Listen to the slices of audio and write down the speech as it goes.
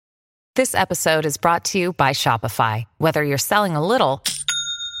This episode is brought to you by Shopify. Whether you're selling a little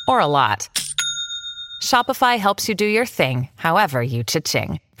or a lot, Shopify helps you do your thing, however you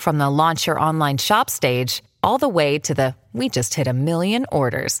cha-ching. From the launch your online shop stage, all the way to the we just hit 1 million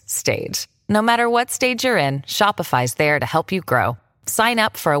orders stage. No matter what stage you're in, Shopify's there to help you grow. Sign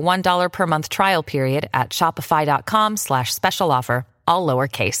up for a $1 per month trial period at shopify.com/special offer, all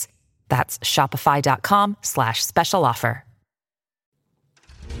lowercase. That's shopify.com/special offer.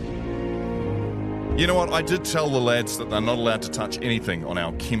 You know what? I did tell the lads that they're not allowed to touch anything on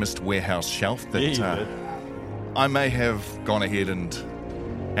our Chemist Warehouse shelf. That I may have gone ahead and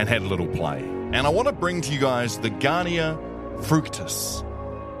had a little play. And I want to bring to you guys the Garnier Fructis.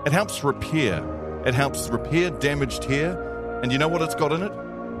 It helps repair. It helps repair damaged hair. And you know what it's got in it?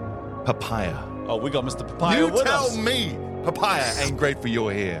 Papaya. Oh, we got Mr. Papaya with us. You tell me papaya ain't great for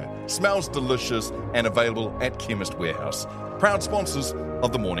your hair. Smells delicious and available at Chemist Warehouse. Proud sponsors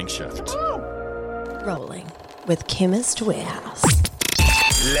of the morning shift. Rolling with Chemist Warehouse.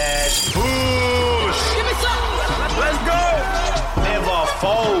 Let's push. Give me some. Let's go. Never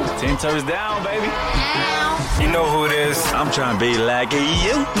fold. 10 toes down, baby. You know who it is. I'm trying to be like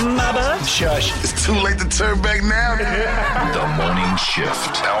you, my bud. Shush. It's too late to turn back now. The morning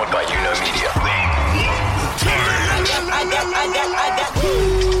shift. Powered by Media.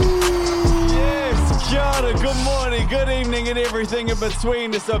 Kia ora, good morning, good evening, and everything in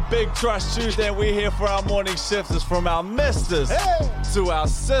between. It's a Big Trust Tuesday, and we're here for our morning shifts. It's from our misters to our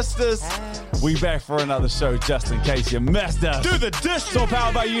sisters. We back for another show, just in case you missed us. Do the dish. So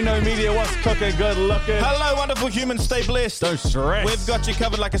powered by Media. What's cooking? Good looking. Hello, wonderful humans. Stay blessed. Don't stress. We've got you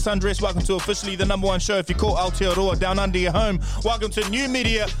covered like a sundress. Welcome to officially the number one show. If you call Aotearoa down under your home, welcome to New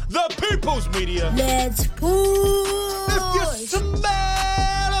Media, the People's Media. Let's push. If you smell,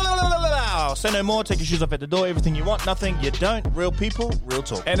 say no more. Take your shoes off at the door. Everything you want, nothing you don't. Real people, real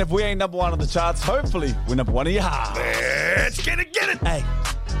talk. And if we ain't number one on the charts, hopefully we're number one in your heart. Let's get it.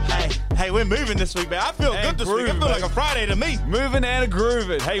 Hey, we're moving this week, man. I feel good this week. I feel like a Friday to me. Moving and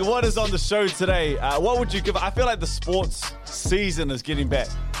grooving. Hey, what is on the show today? What would you give? I feel like the sports season is getting back.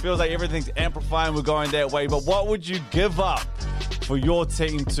 Feels like everything's amplifying. We're going that way. But what would you give up for your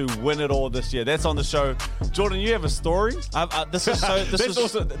team to win it all this year? That's on the show. Jordan, you have a story? That's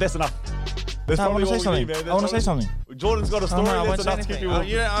enough. That's I want probably to say all we something. need, man. I want to say something. Jordan's got a story. I won't That's say enough to keep anything.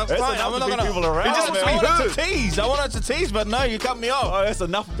 people. I'm That's fine. enough I'm to not keep people around. I man. wanted to tease. I wanted to tease, but no, you cut me off. Oh, that's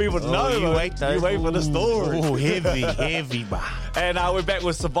enough for people to know. You wait, though. You wait for the story. Oh, heavy. And we're back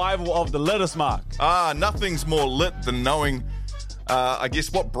with Survival of the Lettuce Mark. Nothing's more lit than knowing, I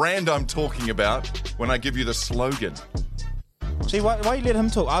guess, what brand I'm talking about when I give you the slogan. See, why you let him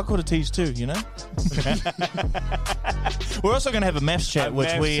talk? I could have teased too, you know? We're also going to have a maths chat,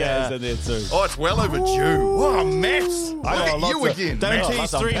 which we... is in there too. Oh, it's well overdue. Oh, maths. Look at you again. Don't tease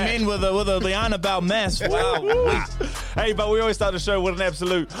three men with a Liana about maths. Wow. Hey, but we always start the show with an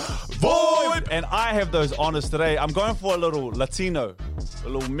absolute vibe. And I have those honors today. I'm going for a little Latino, a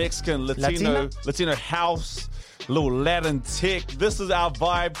little Mexican, Latino house, a little Latin tech. This is our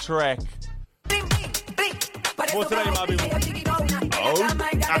vibe track. For today, my people.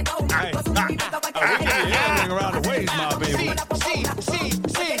 We're getting around the ways, my baby.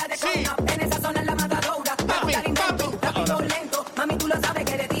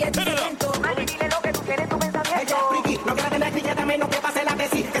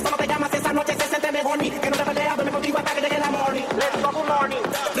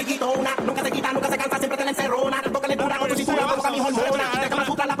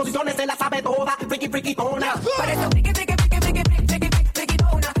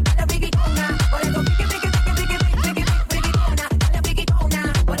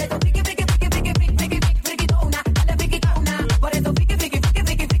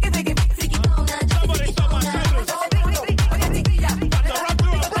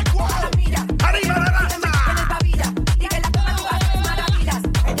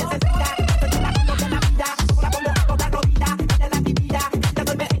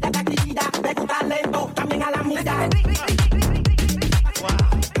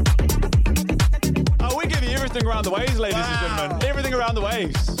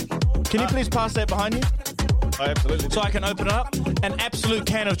 Can you please pass that behind you? Oh, absolutely. So I can open it up. An absolute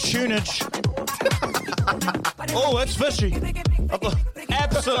can of tunage. Oh, that's fishy.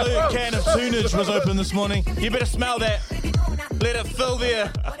 Absolute can of tunage was open this morning. You better smell that. Let it fill the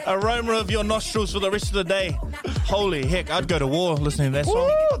aroma of your nostrils for the rest of the day. Holy heck, I'd go to war listening to that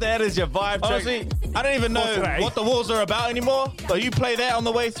song. Ooh, that is your vibe track. Honestly, I don't even know what the wars are about anymore. But you play that on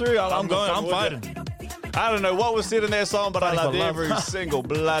the way through, I'm fighting. I don't know what was said in that song, but I loved every single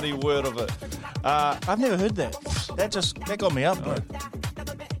bloody word of it. I've never heard that. That got me up, bro.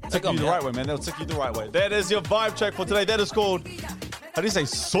 tick you the right way, man. They'll tick you the right way. That is your vibe check for today. That is called, how do you say,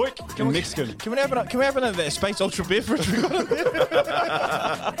 soik in Mexican? Can we have that Space Ultra beverage we got up there?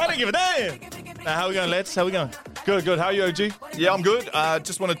 I don't give a damn. Now, how we going, lads? How we going? Good. How are you, OG? Yeah, I'm good.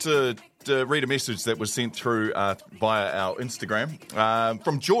 Just wanted to read a message that was sent through via our Instagram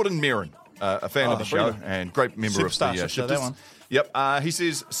from Jordan Merrin, a fan of the show and great member of the Shifters. That one. Yep. He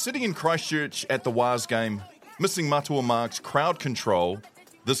says, sitting in Christchurch at the Wars game, missing Matua Mark's crowd control,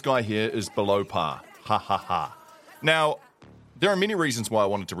 this guy here is below par. Ha, ha, ha. Now, there are many reasons why I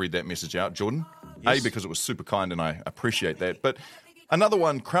wanted to read that message out, Jordan. Yes. A, because it was super kind and I appreciate that. But another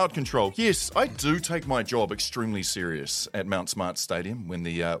one, crowd control. Yes, I do take my job extremely serious at Mount Smart Stadium when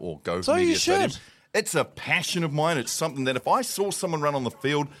or Go so Media you Stadium. should. It's a passion of mine. It's something that if I saw someone run on the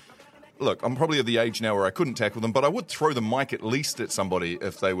field, look, I'm probably at the age now where I couldn't tackle them, but I would throw the mic at least at somebody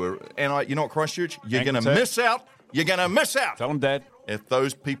if they were. And you know what, Christchurch? You're going to miss out. You're going to miss out. Tell them, Dad. If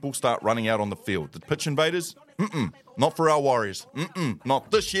those people start running out on the field. The pitch invaders? Not for our Warriors.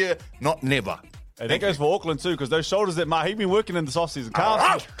 Not this year. Not never. Hey, that goes for Auckland too, because those shoulders that Mark, he's been working in this offseason.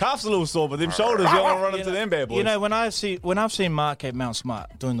 Calf's a little sore, but them shoulders, you don't want to run into them bad boys. You know, when I've seen Mark at Mount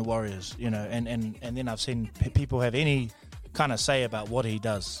Smart doing the Warriors, you know, and then I've seen people have any kind of say about what he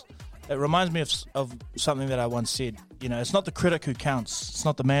does. It reminds me of something that I once said. You know, it's not the critic who counts. It's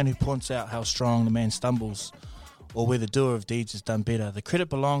not the man who points out how strong the man stumbles or where the doer of deeds has done better. The credit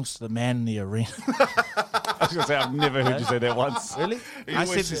belongs to the man in the arena. I was going to say, I've never heard you say that once. Really? I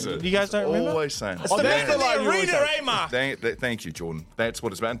said, you guys don't remember? Always saying it. It's the man in the arena, Mark? Thank you, Jordan. That's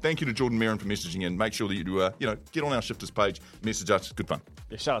what it's about. And thank you to Jordan Merrin for messaging in. Make sure that you do, get on our Shifters page, message us. Good fun.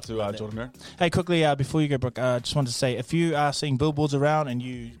 Yeah, shout out to Jordan Merrin. Hey, quickly, before you go, Brooke, I just wanted to say, if you are seeing billboards around and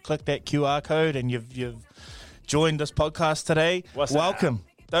you click that QR code and you've joined this podcast today, welcome.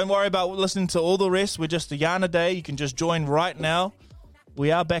 Don't worry about listening to all the rest. We're just a yarn a day. You can just join right now.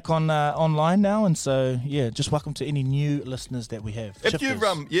 We are back on online now, and so just welcome to any new listeners that we have. If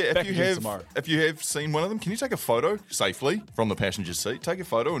you have seen one of them, can you take a photo safely from the passenger seat? Take a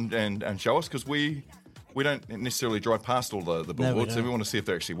photo and show us, because we don't necessarily drive past all the billboards, so we want to see if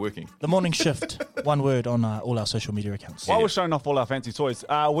they're actually working. The Morning Shift, one word on all our social media accounts. While we're showing off all our fancy toys,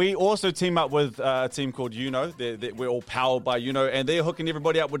 we also team up with a team called Uno. We're all powered by Uno, and they're hooking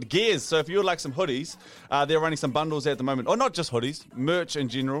everybody up with gears. So if you would like some hoodies, they're running some bundles at the moment. Or not just hoodies, merch in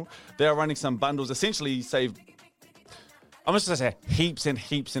general. They're running some bundles. Essentially, you save, I'm just going to say, heaps and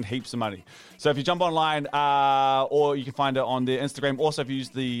heaps and heaps of money. So if you jump online, or you can find it on their Instagram. Also, if you use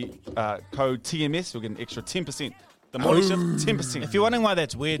the code TMS, you'll get an extra 10%. The Morning Shift, 10%. If you're wondering why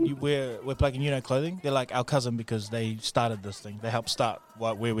that's weird, we're plugging Uno clothing. They're like our cousin because they started this thing. They helped start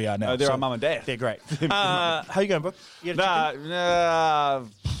where we are now. They're our mum and dad. They're great. How you going, Brooke? Nah, I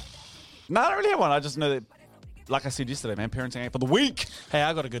don't really have one. I just know that, like I said yesterday, man, parenting ain't for the week. Hey,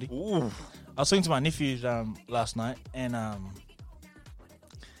 I got a goodie. Ooh. I was talking to my nephews last night, and I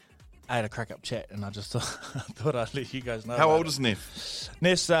had a crack-up chat, and I just thought I'd let you guys know. How old is Neff?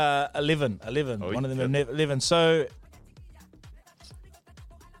 Neff's 11. Oh, One of them is 11. So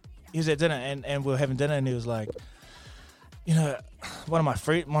he was at dinner, and we were having dinner, and he was like, you know, one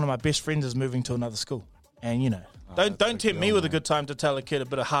of my best friends is moving to another school, and you know. Don't tempt me with a good time to tell a kid a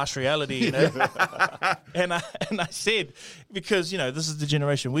bit of harsh reality, you know. and I said, because, you know, this is the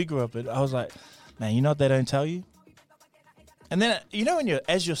generation we grew up in, I was like, man, you know what they don't tell you? And then, you know,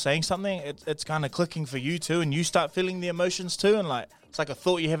 as you're saying something, it's kind of clicking for you too, and you start feeling the emotions too, and like, it's like a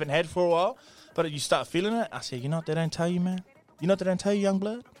thought you haven't had for a while, but you start feeling it. I said, you know what they don't tell you, man? You know what they don't tell you, young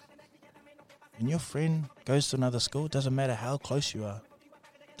blood? When your friend goes to another school, it doesn't matter how close you are.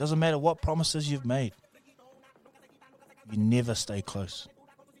 It doesn't matter what promises you've made. You never stay close.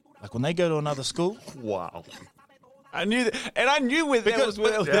 Like when they go to another school. Wow. I knew that, and I knew where that was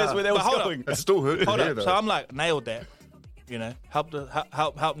going. It still hurt. Hold up. So I'm like, nailed that. You know, help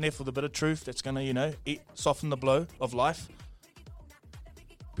Neff with a bit of truth that's gonna, you know, soften the blow of life.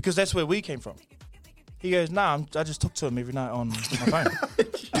 Because that's where we came from. He goes, nah, I just talk to him every night on my phone.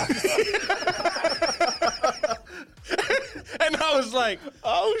 And I was like,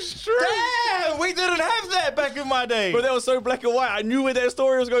 oh, true. Damn, we didn't have that back in my day. But that was so black and white. I knew where that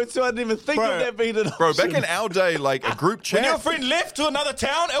story was going to. I didn't even think of that being an option. Bro, back in our day, like a group chat. When your friend left to another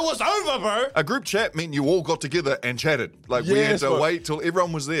town, it was over, bro. A group chat meant you all got together and chatted. Like we had to wait till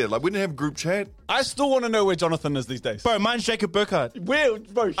everyone was there. Like we didn't have group chat. I still want to know where Jonathan is these days. Bro, mine's Jacob Burkhardt. Where,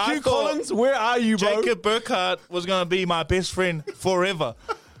 bro? Hugh Collins, where are you, bro? Jacob Burkhardt was going to be my best friend forever.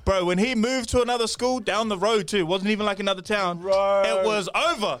 Bro, when he moved to another school down the road too, wasn't even like another town. Bro. It was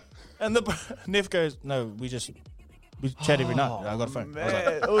over. And the Neff goes, no, we chat every night. I got a phone.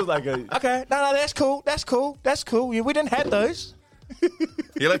 Man, it was like a... Okay, no, that's cool. Yeah, we didn't have those.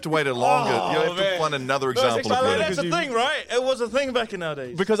 You'll have to wait a longer. You'll have to man. find another example of That's where. a thing, right? It was a thing back in our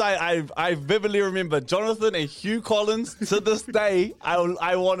days. Because I vividly remember Jonathan and Hugh Collins to this day.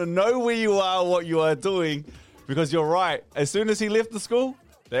 I want to know where you are, what you are doing, because you're right. As soon as he left the school,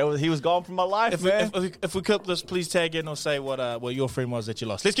 he was gone from my life, man. If we clip this, please tag in or say what your friend was that you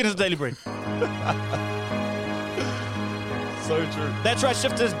lost. Let's get into Daily Bread. So true. That's right,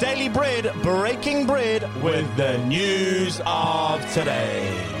 Shifters. Daily Bread, breaking bread with the news of today.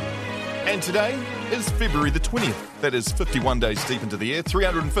 And today is February the 20th. That is 51 days deep into the year.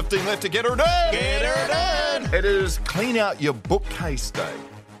 315 left to get her done. Get her done. It is Clean Out Your Bookcase Day.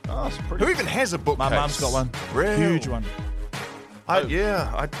 Oh, it's pretty. Who even has a bookcase? My mum's got one. Really? Huge one.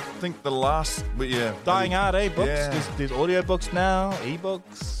 I think the last, Dying art, eh? Books. Yeah. There's audiobooks now,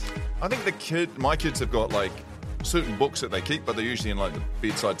 ebooks. I think my kids have got like certain books that they keep, but they're usually in like the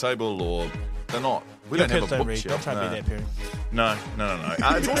bedside table, or they're not. We Your don't have kids a don't read. bookshelf. Don't try to be that parent. No.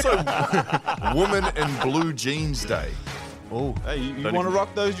 It's also Woman in Blue Jeans Day. Oh, Hey, you Don't want to even-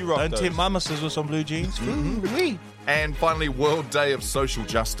 rock those? You rock don't those. tempt my missus with some blue jeans. Ooh-wee. And finally, World Day of Social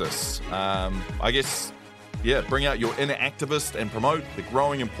Justice. I guess, bring out your inner activist and promote the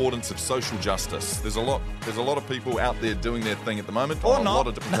growing importance of social justice. There's a lot of people out there doing their thing at the moment, Or on not. a lot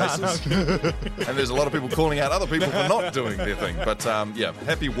of different cases. And there's a lot of people calling out other people for not doing their thing. But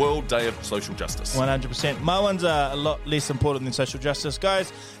happy World Day of Social Justice. 100%. My one's a lot less important than social justice.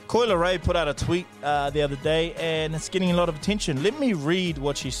 Guys, Coyle Ray put out a tweet the other day, and it's getting a lot of attention. Let me read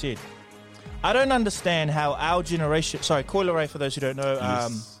what she said. I don't understand how our generation... Sorry, Coyle Ray, for those who don't know,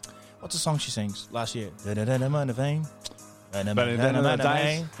 what's the song she sings last year? And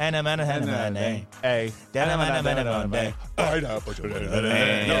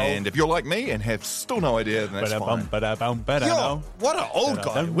if you're like me and have still no idea, then that's fine. Yo, what an old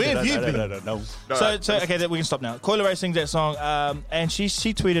guy. Where have you been? So okay, we can stop now. Coyle Ray sings that song, and she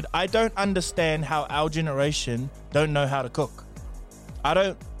tweeted, I don't understand how our generation don't know how to cook. I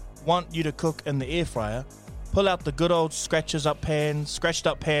don't want you to cook in the air fryer. Pull out the good old scratched up pans,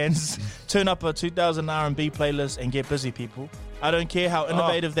 turn up a 2000 R&B playlist and get busy, people. I don't care how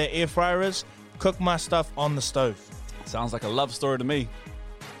innovative that air fryer is. Cook my stuff on the stove. Sounds like a love story to me.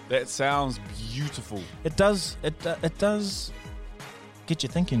 That sounds beautiful. It does get you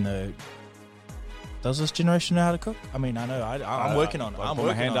thinking, though. Does this generation know how to cook? I mean, I know I'm working on it. I'll put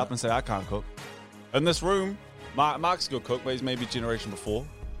my hand up and say I can't cook. In this room, Mark's a good cook, but he's maybe a generation before.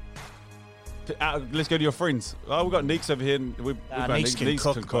 Let's go to your friends. Oh, we've got Neeks over here. And we've got Neeks can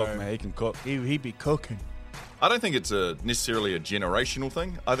cook, bro. man. He can cook. He be cooking. I don't think it's necessarily a generational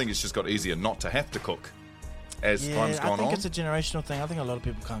thing. I think it's just got easier not to have to cook as time's gone on. I think it's a generational thing. I think a lot of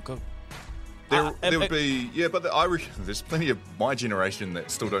people can't cook. There would be, but I reckon there's plenty of my generation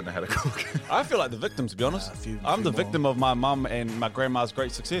that still don't know how to cook. I feel like the victim, to be honest. I'm the victim of my mum and my grandma's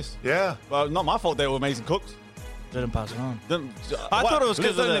great success. Yeah. Well, not my fault they were amazing cooks. Didn't pass it on. I thought it was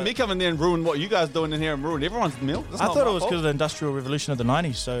because of me coming there and ruin what you guys doing in here and ruin everyone's meal. I thought it was because of the Industrial Revolution of the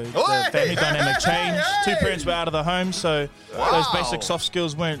 90s. So the family dynamic changed. Two parents were out of the home, so those basic soft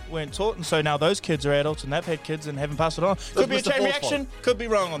skills weren't taught. And so now those kids are adults and they've had kids and haven't passed it on. Could be a chain reaction. Could be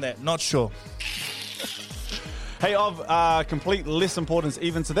wrong on that. Not sure. Hey, of complete less importance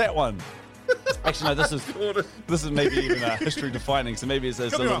even to that one. Actually, no, this is maybe even history defining, so maybe it's a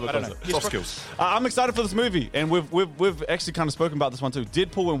little bit closer. Soft skills. I'm excited for this movie, and we've actually kind of spoken about this one too.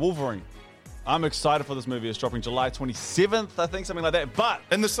 Deadpool and Wolverine. I'm excited for this movie. It's dropping July 27th, I think, something like that. But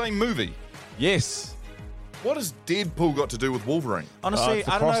In the same movie. yes, What has Deadpool got to do with Wolverine? Honestly, it's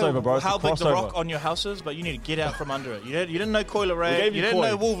a I don't know crossover, bro. It's a how big the crossover. rock on your house is, but you need to get out from under it. You didn't know Coyle Ray. gave You you didn't Coy.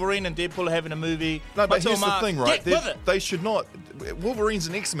 know Wolverine and Deadpool are having a movie. No, but Until here's the Mark, thing, right? Get with it. They should not. Wolverine's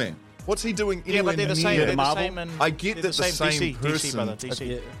an X-Man. What's he doing Yeah, anywhere but they're the near? same. They're the Marvel? same. And I get they're that the same DC, person- brother.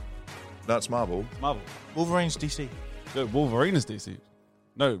 DC. No, it's Marvel. Marvel. Wolverine's DC. No, Wolverine is DC.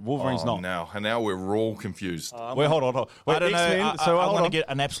 No, Wolverine's not. And now we're all confused. Wait, hold on. Wait, I don't know. X-Men. I So want hold to on. get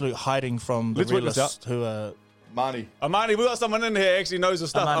an absolute hiding from the Let's work this realists who are. Marnie. Amani, we got someone in here who actually knows the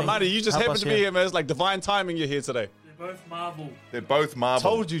stuff. Amani, Amani, you just help happen us to be here. here, man. It's like divine timing you're here today. They're both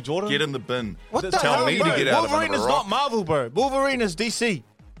Marvel. Told you, Jordan. Get in the bin. What the Tell hell, me bro? to get out Wolverine of is under a not rock. Marvel, bro. Wolverine is DC.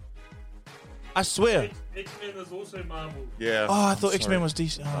 I swear. X-Men is also Marvel. Yeah. Oh, I thought X-Men was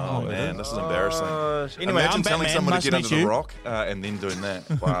DC. Oh, man, this is embarrassing. Anyway, Imagine I'm telling Batman. someone Nice to to get meet under you. the rock and then doing that.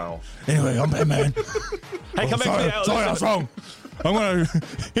 Wow. Anyway, I'm Batman. Hey, come back to the Sorry, I was wrong.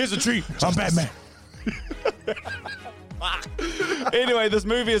 Here's a treat. I'm Batman. Anyway, this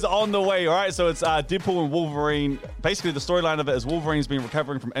movie is on the way, all right? So it's Deadpool and Wolverine. Basically, the storyline of it is Wolverine's been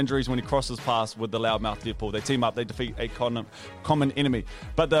recovering from injuries when he crosses paths with the loudmouth Deadpool. They team up, they defeat a common enemy.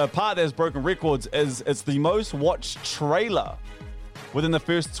 But the part that has broken records is it's the most watched trailer within the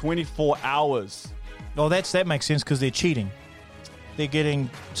first 24 hours. Well, that makes sense because they're cheating. They're getting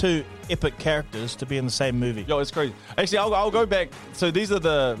two epic characters to be in the same movie. Yo, it's crazy. Actually, I'll go back. So these are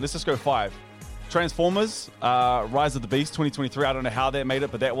let's just go 5. Transformers, Rise of the Beast, 2023. I don't know how that made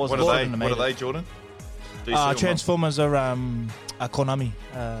it, but that was... What are they, Jordan? Transformers are Konami.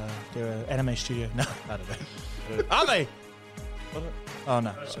 They're an anime studio. No, I don't know. Are they? Oh,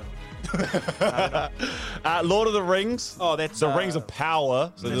 no. Sorry. Lord of the Rings. Oh, that's... The Rings of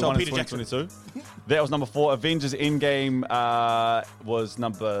Power. So there's one in 2022. That was number 4. Avengers Endgame was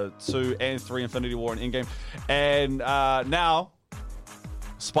number 2 and 3. Infinity War and Endgame. And now...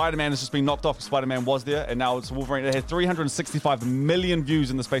 Spider-Man has just been knocked off. Spider-Man was there, and now it's Wolverine. It had 365 million views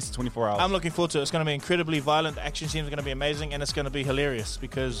in the space of 24 hours. I'm looking forward to it. It's going to be incredibly violent. The action scenes are going to be amazing, and it's going to be hilarious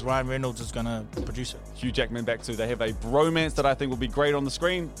because Ryan Reynolds is going to produce it. Hugh Jackman back too. They have a bromance that I think will be great on the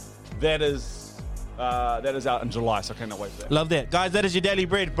screen. That is out in July, so I cannot wait for that. Love that. Guys, that is your Daily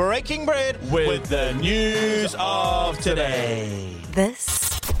Bread. Breaking bread with the news of today.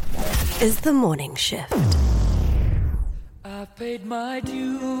 This is the morning shift. I've paid my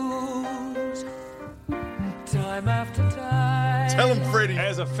dues time after time. Tell him, Freddie.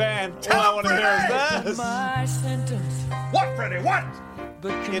 As a fan, all I want to hear is this. My sentence. What, Freddie? What?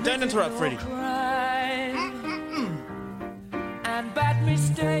 Yeah, don't interrupt, Freddie. And bad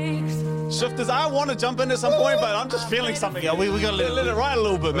mistakes. Shifters, I want to jump in at some point, but I'm just feeling something. Yeah, we got to let it ride a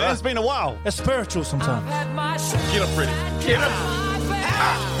little bit, man. It's been a while. It's spiritual sometimes. Get up, Freddie. Get up.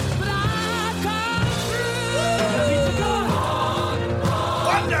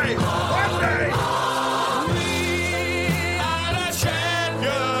 One day. We are the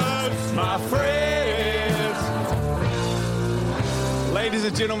champions, my friends. Ladies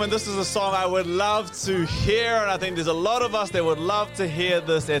and gentlemen, this is a song I would love to hear, and I think there's a lot of us that would love to hear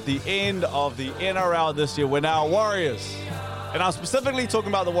this at the end of the NRL this year. We're now Warriors. And I'm specifically talking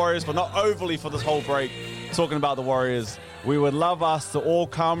about the Warriors, but not overly for this whole break, talking about the Warriors. We would love us to all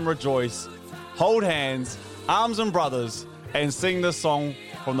come rejoice, hold hands, arms and brothers, and sing this song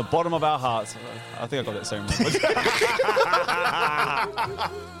from the bottom of our hearts. I think I got that same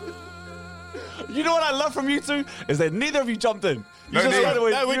wrong. You know what I love from you two? Is that neither of you jumped in. We're trying to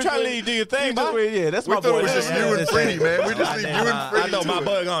let you do your thing, man. Yeah, that's We my thought boy. it was just you and Freddie, man. We just need you and Freddie. I know my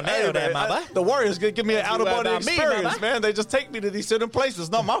boy gonna nail that, my boy. The Warriors give me an out-of-body about me, experience, man. man. They just take me to these certain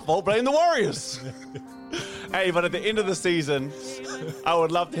places. Not my fault. Blame the Warriors. Hey, but at the end of the season, I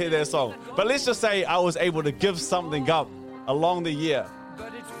would love to hear their song. But let's just say I was able to give something up along the year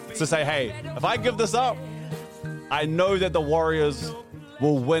to say, hey, if I give this up, I know that the Warriors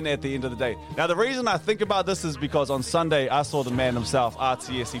will win at the end of the day. Now, the reason I think about this is because on Sunday, I saw the man himself,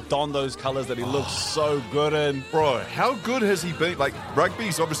 RTS. He donned those colors that he looks so good in. Bro, how good has he been? Like,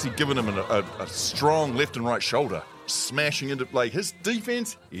 rugby's obviously given him a strong left and right shoulder. Smashing into, like, his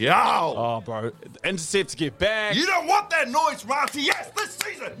defense. Yo! Oh, bro. Intercept to get back. You don't want that noise, Marty. Yes, this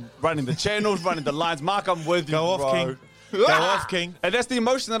season. Running the channels, running the lines. Mark, I'm with you, Go off, bro. King. Go off, King. And that's the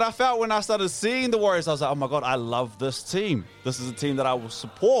emotion that I felt when I started seeing the Warriors. I was like, oh my God, I love this team. This is a team that I will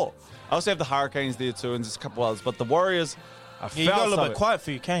support. I also have the Hurricanes there too, and just a couple others. But the Warriors, You got a little bit quiet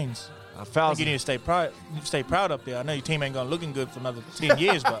for your Canes. I felt You need to stay proud up there. I know your team ain't gonna looking good for another 10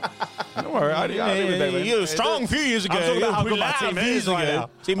 years, but don't worry, you were strong a few years ago. I'm talking about how good my team is right now.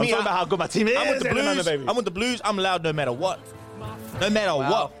 See, I'm talking about how good my team is. I'm with the at Blues. moment, baby. I'm with the Blues. I'm loud no matter what. No matter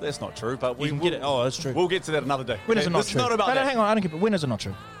what. That's not true, but We can get it. Oh, that's true. We'll get to that another day. Winners are not This is true. not about No, that. hang on. I don't keep it. Winners are not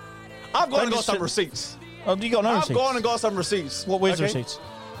true. I've gone and got just some sit- receipts. Oh, you got no receipts. I've gone and got some receipts. Where's the Okay? receipts?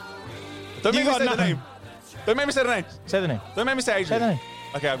 Don't You make me got say the nothing. name. Don't make me say the name. Say the name. Don't make me say Adrian. Say the name.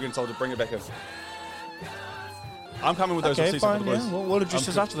 Okay, I'm getting told to bring it back in. I'm coming with those Okay, receipts. fine. for the boys. Yeah. We'll address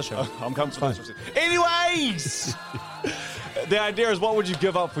this after the show. I'm coming with those receipts. Anyways, the idea is, what would you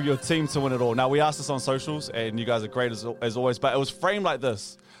give up for your team to win it all? Now, we asked this on socials, and you guys are great as always, but it was framed like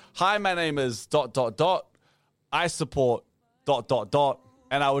this. Hi, my name is ... I support ...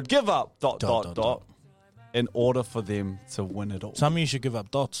 and I would give up ... in order for them to win it all. Some of you should give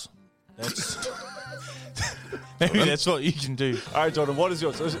up dots. That's maybe that's what you can do. All right, Jordan, what is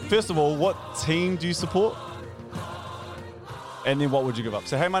yours? First of all, what team do you support? And then what would you give up?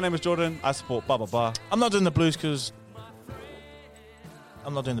 So, hey, my name is Jordan. I support blah, blah, blah. I'm not doing the Blues because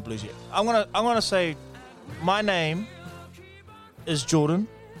I'm not doing the Blues yet. I'm gonna say my name is Jordan,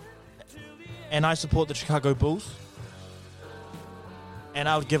 and I support the Chicago Bulls. And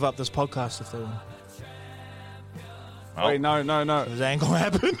I would give up this podcast if they win. Wait, no. That ain't gonna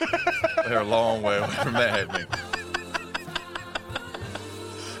happen. They're a long way away from that happening.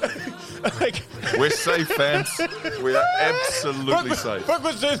 Like, We're safe, fans. We are absolutely safe. Brooke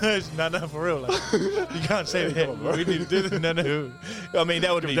was doing this. No, for real. Like, you can't say that. We need to do this. No. I mean,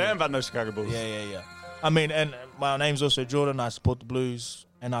 that would be... Damn about no Chicago Bulls. Yeah. I mean, and my name's also Jordan. I support the Blues.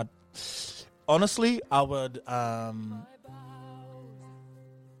 And honestly, I would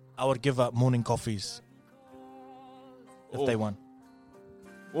give up morning coffees if they won.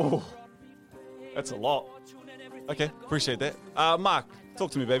 Oh, that's a lot. Okay, appreciate that. Mark,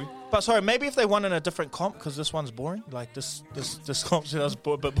 talk to me, baby. But sorry, maybe if they won in a different comp, because this one's boring. Like this comp was a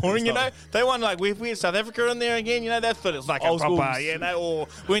bit boring, you know. They won like we had South Africa in there again, you know. That's it's like Old a proper, schools. you know. Or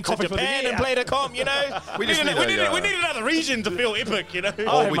went to Coffee for the Japan year. and played a comp, you know. we need another region to feel epic, you know.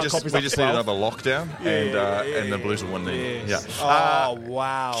 Oh, have we my just copies need up to 12. another lockdown, and the Blues will win the Yes. Oh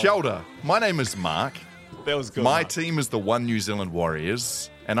wow. Kia ora. My name is Mark. That was good. My Mark. team is the One New Zealand Warriors,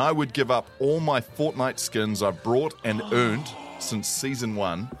 and I would give up all my Fortnite skins I've brought and earned since season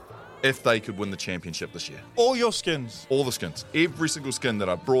 1 if they could win the championship this year. All your skins. All the skins. Every single skin that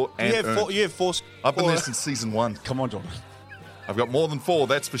I've brought and earned. You have four. I've been four- there since season 1. Come on, Jordan. I've got more than 4,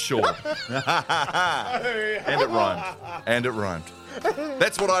 that's for sure. And it rhymed.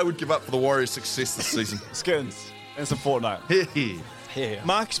 That's what I would give up for the Warriors' success this season. Skins and some Fortnite. Yeah.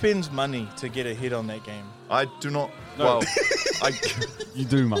 Mark spends money to get a hit on that game. I do not. No. Well, You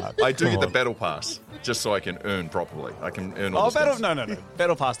do, Mark. I do Come get the on. battle pass just so I can earn properly. I can earn all Oh, the battle? skins. No.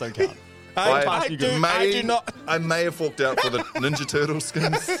 Battle Pass don't count. I do not. I may have forked out for the Ninja Turtle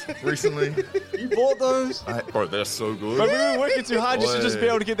skins recently. You bought those? Bro, they're so good. But we were working too hard. You should just be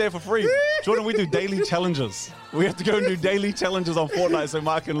able to get there for free. Jordan, we do daily challenges. We have to go and do daily challenges on Fortnite so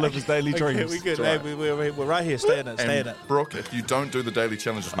Mark can live his daily Okay, dreams. we good. Right. Hey, we're right here. Stay in it. Stay in it. Brooke, if you don't do the daily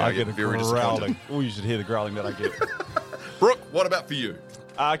challenges now, I I get get a very growling. disappointed. Oh, you should hear the growling that I get. Brooke, what about for you?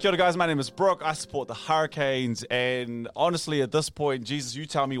 Kia ora, guys. My name is Brooke. I support the Hurricanes. And honestly, at this point, Jesus, you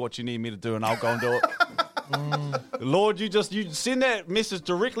tell me what you need me to do and I'll go and do it. Lord, you send that message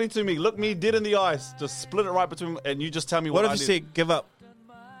directly to me. Look me dead in the eyes. Just split it right between and you just tell me What what if I you need. said give up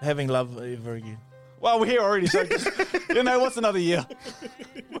having love ever again? Well, we're here already, so just, what's another year?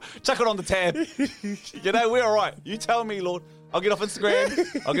 Chuck it on the tab. We're all right. You tell me, Lord. I'll get off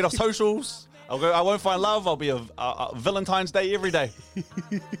Instagram. I'll get off socials. I won't find love. I'll be a Valentine's Day every day.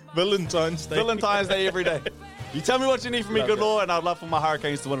 Valentine's Day. Valentine's Day every day. You tell me what you need from me, good Lord, and I'd love for my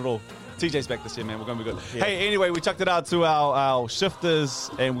Hurricanes to win it all. TJ's back this year, man. We're going to be good. Yeah. Hey, anyway, we chucked it out to our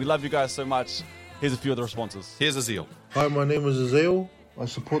shifters, and we love you guys so much. Here's a few of the responses. Here's Azil. Hi, my name is Azil. I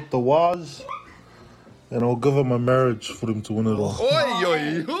support the Waz, and I'll give up my marriage for them to win it all. Oi,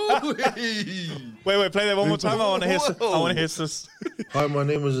 oi, oi. Wait, play that one more time. I want to hear. Whoa. I want to hear this. Hi, my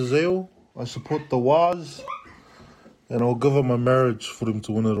name is Azil. I support the Waz, and I'll give up my marriage for them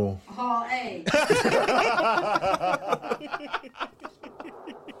to win it all. Oh, hey.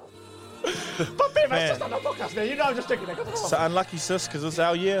 Man. It's an unlucky sis because it's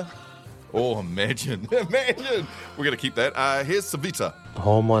our year. Oh, imagine. Imagine. We're going to keep that. Here's Savita.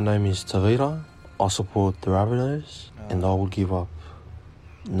 Hi, my name is Tavita. I support the Rabbitohs, and I will give up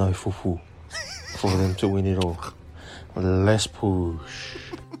no fufu for them to win it all. Let's push.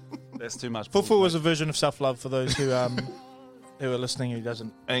 That's too much. Fufu was a version of self-love for those who are listening who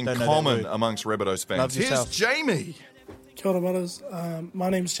don't And know that common word. amongst Rabbitohs fans. Love Here's yourself. Jamie. Kia ora, brothers. My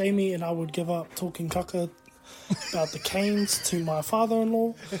name's Jamie, and I would give up talking kaka about the Canes to my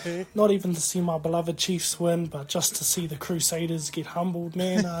father-in-law. Not even to see my beloved Chiefs win, but just to see the Crusaders get humbled,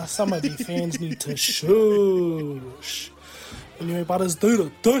 man. Some of their fans need to shush. Anyway, brothers, do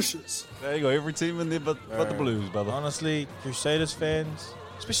the dishes. There you go. Every team in there but the Blues, brother. Honestly, Crusaders fans,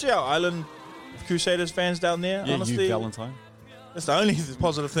 especially our island Crusaders fans down there. Yeah, honestly, you Valentine. that's the only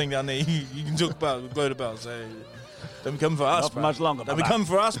positive thing down there you can talk about, gloat about. So don't be coming for us, Not for bro. much longer, Don't be brother. coming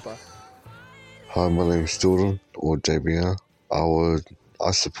for us, bro. Hi, my name's Jordan, or JBR.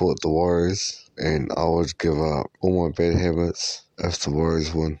 I support the Warriors, and I would give up all my bad habits if the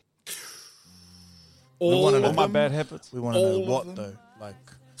Warriors win. All All my bad habits. We want to know what though, like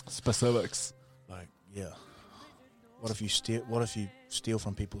Specifics. yeah. What if you steal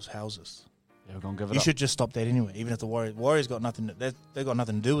from people's houses? Yeah, we're gonna give it You up. should just stop that anyway. Even if the Warriors got nothing, they got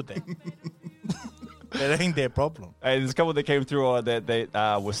nothing to do with that. That ain't their problem. Hey, there's a couple that came through that they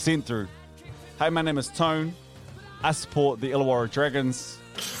were sent through. Hey, my name is Tone. I support the Illawarra Dragons.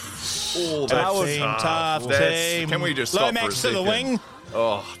 Oh, Tough team. Can we just stop Lomax for a to the second? wing.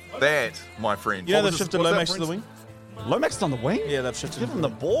 Oh, that, my friend. You know What they've was shifted what was that, Lomax to the Prince? wing. Lomax is on the wing? Yeah, they've shifted. Give him the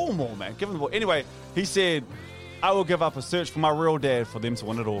ball more, man. Give him the ball. Anyway, he said, I will give up a search for my real dad for them to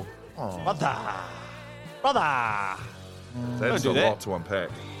win it all. Brother. That's Don't a do that. lot to unpack.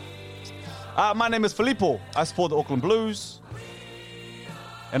 My name is Filippo. I support the Auckland Blues.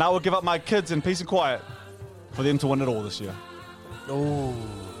 And I would give up my kids in peace and quiet for them to win it all this year. Oh.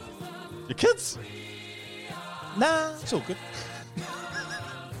 Your kids? Nah, it's all good.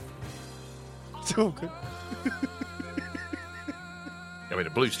 It's all good. I mean, a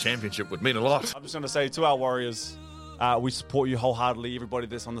Blues championship would mean a lot. I'm just going to say to our Warriors, we support you wholeheartedly. Everybody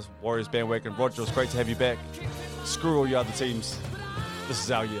that's on this Warriors bandwagon. Roger, it's great to have you back. Screw all your other teams. This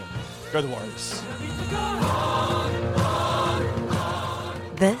is our year. Go the Warriors.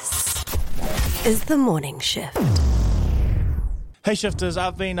 This is the morning shift. Hey, shifters,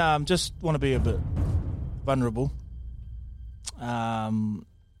 I've been just want to be a bit vulnerable.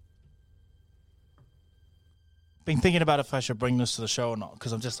 Been thinking about if I should bring this to the show or not,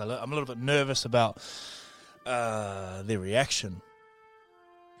 because I'm a little bit nervous about their reaction.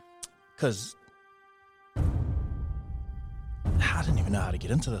 Because I didn't even know how to get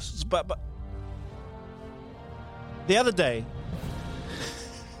into this. But the other day,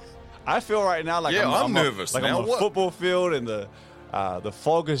 I feel right now like I'm nervous. Like now I'm on a football field and the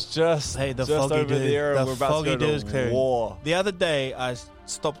fog is just the just foggy over there. And the we're about to go to war. The other day, I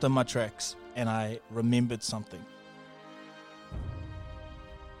stopped in my tracks and I remembered something.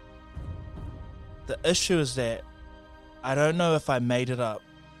 The issue is that I don't know if I made it up.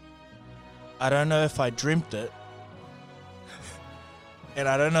 I don't know if I dreamt it. And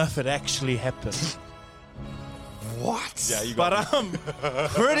I don't know if it actually happened. What? Yeah, you got But I'm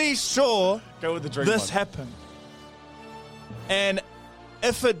pretty sure Go with the drink this one. happened. And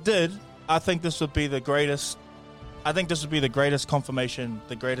if it did, I think this would be the greatest. I think this would be the greatest confirmation,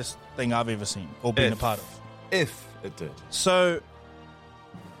 the greatest thing I've ever seen or been a part of. If it did. So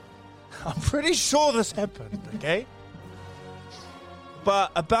I'm pretty sure this happened, okay?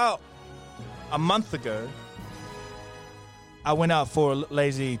 But about a month ago, I went out for a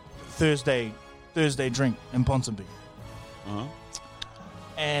lazy Thursday drink in Ponsonby. Uh-huh.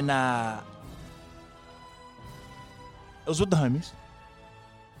 And it was with the homies.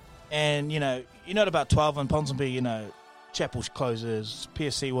 And, you know, at about 12 in Ponsonby, Chapel closes,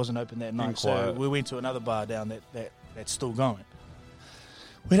 PSC wasn't open that night, so we went to another bar down that's still going.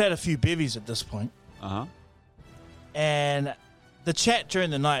 We'd had a few bevies at this point. Uh-huh. And the chat during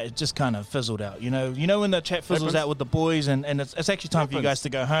the night, it just kind of fizzled out. You know when the chat fizzles out with the boys and it's actually time for you guys to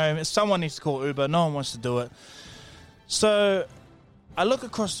go home. Someone needs to call Uber. No one wants to do it. So I look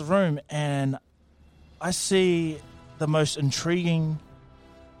across the room and I see the most intriguing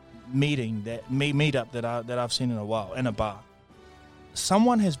meetup that I've seen in a while in a bar.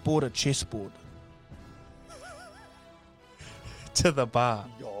 Someone has bought a chessboard to the bar.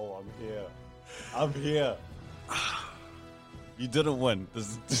 Yo, I'm here. You didn't win.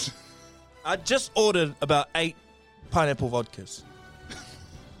 I just ordered about 8 pineapple vodkas.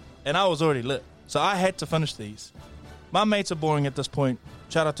 And I was already lit. So I had to finish these. My mates are boring at this point.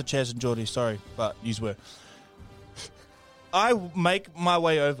 Shout out to Chaz and Geordie. Sorry, but yous were. I make my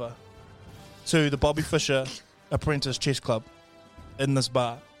way over to the Bobby Fischer Apprentice Chess Club in this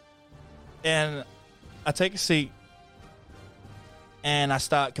bar. And I take a seat and I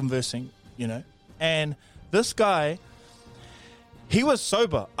start conversing, And this guy, he was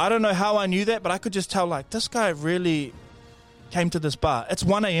sober. I don't know how I knew that, but I could just tell, this guy really came to this bar. It's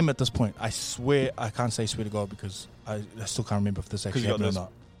 1 a.m. at this point. I swear, I can't say swear to God because I still can't remember if this actually happened or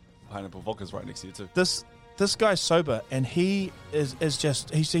not. Pineapple vodka's right next to you too. This guy's sober, and he is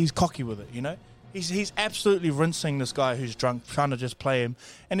just he's cocky with it, He's absolutely rinsing this guy who's drunk, trying to just play him,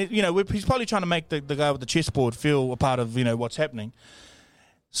 and he's probably trying to make the guy with the chessboard feel a part of what's happening.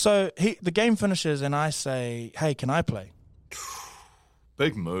 So the game finishes, and I say, "Hey, can I play?"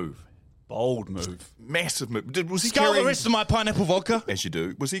 Big move. Bold move. Massive move. Was he Scull carrying the rest of my pineapple vodka? As you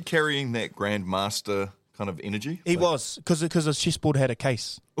do. Was he carrying that grandmaster kind of energy? He was, because his chessboard had a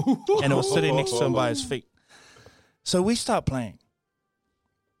case, and it was sitting next to him by his feet. So we start playing.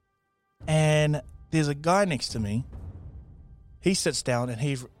 And there's a guy next to me. He sits down and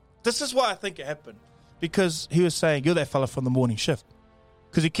this is why I think it happened. Because he was saying, "You're that fella from the morning shift."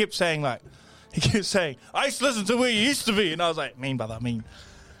 Because he kept saying, "I used to listen to where you used to be." And I was like, "Mean, brother, mean."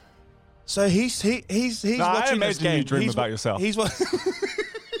 So he's watching this game. You dream about yourself. This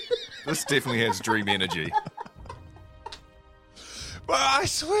definitely has dream energy. But I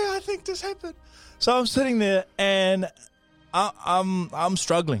swear, I think this happened. So I'm sitting there and I'm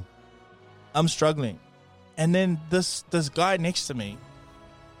struggling. And then this guy next to me,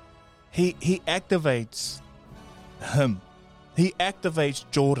 he activates him. He activates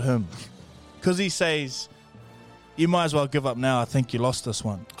Jordan him. Because he says, "You might as well give up now. I think you lost this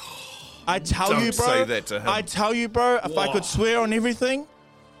one." I tell you, bro. Say that to him. If I could swear on everything,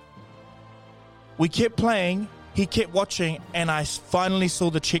 we kept playing He kept watching, and I finally saw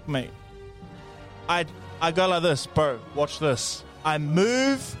the checkmate. I go like this, bro. Watch this. I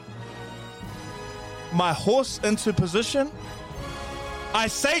move my horse into position. I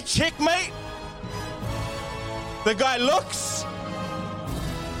say checkmate. The guy looks.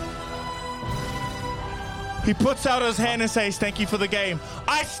 He puts out his hand and says, "Thank you for the game."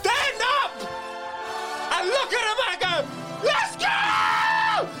 I stand up. I look at him. I go, "Let's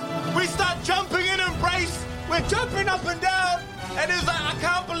go!" We start jumping in embrace. We're jumping up and down. And he's like, "I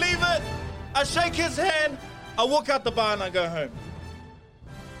can't believe it." I shake his hand. I walk out the bar and I go home.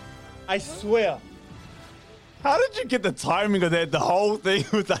 I swear. How did you get the timing of that? The whole thing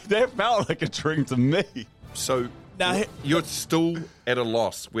was like, that felt like a dream to me. So now you're still at a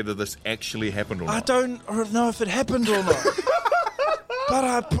loss whether this actually happened or not. I don't know if it happened or not. But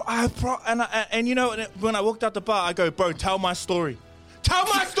and you know, when I walked out the bar, I go, "Bro, tell my story. Tell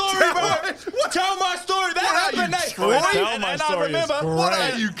my story, bro. Tell my story. That happened, Nate." I remember, what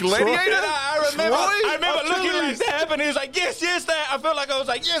are you, gladiator? I remember looking like that happened. He was like, yes, that. I felt like I was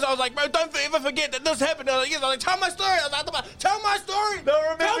like, yes. I was like, "Bro, don't ever forget that this happened." I was like, yes. I was like, "Tell my story." I was like, "Tell my story." They'll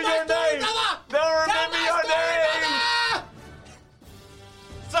remember your name. They'll remember your name.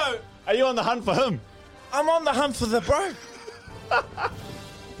 So, are you on the hunt for him? I'm on the hunt for the bro.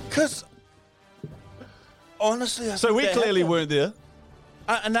 Because, honestly, so we clearly weren't there.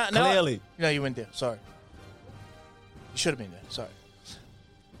 Clearly. No, you weren't there. Sorry. You should have been there. Sorry.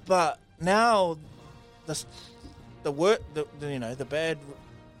 But now, the bad,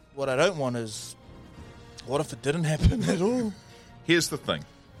 what I don't want is, what if it didn't happen at all? Here's the thing.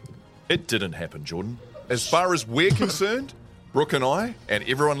 It didn't happen, Jordan. As far as we're concerned, Brooke and I, and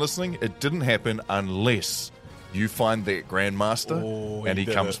everyone listening, it didn't happen unless you find that Grandmaster and he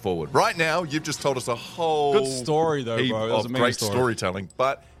comes forward. Right now, you've just told us a whole good story, though, bro. That was of great storytelling.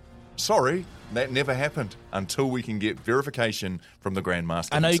 But sorry, that never happened until we can get verification from the Grandmaster.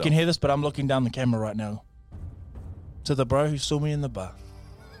 I know himself. you can hear this, but I'm looking down the camera right now to the bro who saw me in the bar.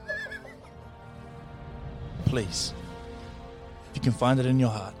 Please, if you can find it in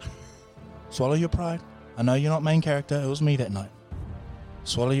your heart, swallow your pride. I know you're not main character. It was me that night.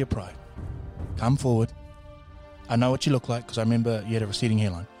 Swallow your pride. Come forward. I know what you look like because I remember you had a receding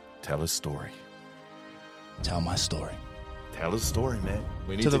hairline. Tell his story. Tell my story. Tell his story, man.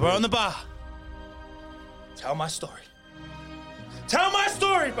 We need to the bro in the bar. Tell my story. Tell my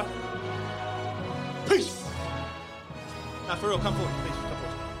story, bro. Peace. Now, for real, come forward. Please, come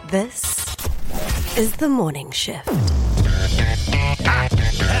forward. This is the morning shift.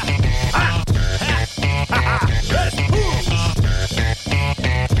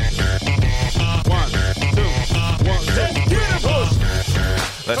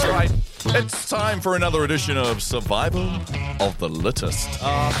 That's right. It's time for another edition of Survival of the Littest.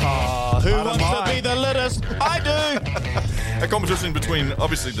 Who wants to be the littest? I do. A competition between,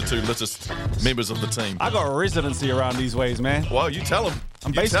 obviously, the two littest members of the team. I got a residency around these ways, man. Well, you tell them.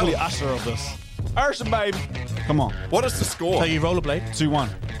 I'm basically usher of this. Usher, baby. Come on. What is the score? So you rollerblade? 2-1.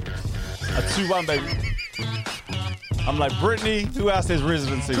 A 2-1, baby. I'm like Brittany. Who else has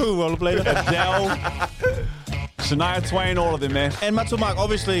residency? Cool, rollerblader. Adele. Shania Twain, all of them, man. And Matsu Mark,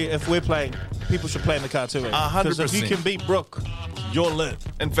 obviously, if we're playing, people should play in the car too. 100%. Because if you can beat Brooke, you're lit.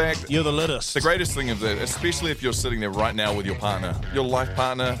 In fact, you're the littest. The greatest thing of that, especially if you're sitting there right now with your partner, your life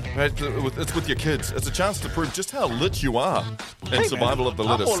partner, it's with your kids. It's a chance to prove just how lit you are in Survival of the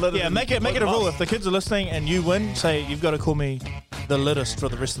Littest. Yeah, make it a rule. If the kids are listening and you win, say you've got to call me the littest for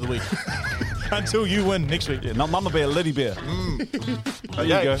the rest of the week. Until you win next week. Yeah, not Mama Bear, Liddy Bear. There you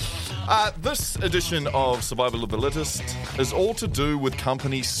go. This edition of Survival of the Littest is all to do with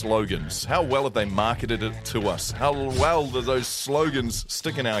company slogans. How well have they marketed it to us? How well do those slogans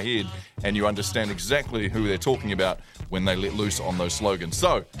stick in our head and you understand exactly who they're talking about when they let loose on those slogans?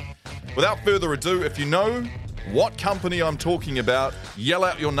 So, without further ado, if you know what company I'm talking about, yell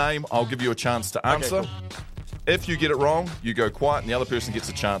out your name. I'll give you a chance to answer. Okay, cool. If you get it wrong, you go quiet and the other person gets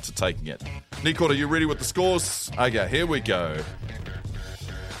a chance at taking it. Nikot, are you ready with the scores? Okay, here we go.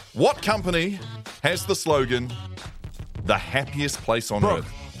 What company has the slogan, the happiest place on earth?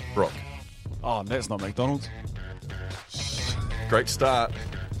 Brooke. Oh, that's not McDonald's. Great start,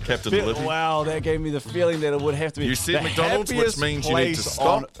 Captain Liddy. Wow, that gave me the feeling that it would have to be you said the McDonald's, which means you need to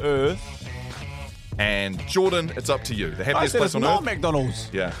stop. on earth. And Jordan, it's up to you. The happiest place on earth? Not McDonald's.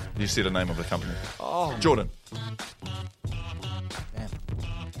 Yeah, you said the name of the company. Oh, Jordan.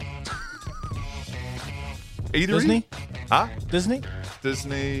 Either Disney? Huh? Disney?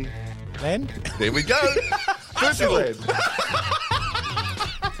 Disney. Land? There we go. Disneyland.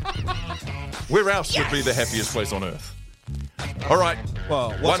 Where else would be the happiest place on earth? All right.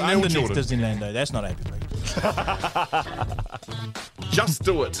 Well, what's 1-0 underneath Jordan. Disneyland, though? That's not a happy place. Just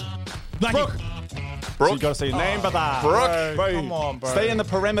do it. Brooke. So you got to say your name, brother. Brooke. Bro. Come on, bro. Stay in the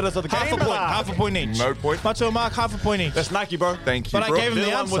perimeters of the game, Half a point each. No point. Macho Mark, half a point each. That's Nike, bro. Thank you, But I Brooke. gave him They're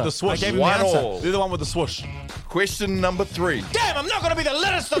the the one answer. with the swoosh. I gave him the One answer. all. They're the one with the swoosh. Question number 3. Damn, I'm not going to be the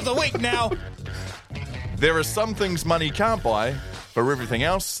littest of the week now. There are some things money can't buy. For everything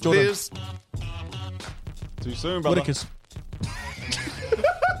else, Jordan. there's... Too soon, brother. Whitakers.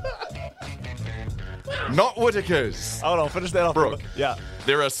 Not Whitakers. Hold on, finish that off. Brooke. brother. Yeah.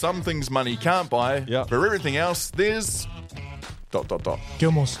 There are some things money can't buy. Yeah. For everything else, there's... ...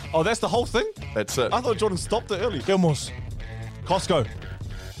 Gilmore's. Oh, that's the whole thing? That's it. I thought Jordan stopped it early. Gilmore's. Costco.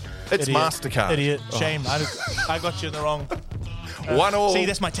 It's Idiot. MasterCard. Idiot. Shame. I got you in the wrong. 1-1. See,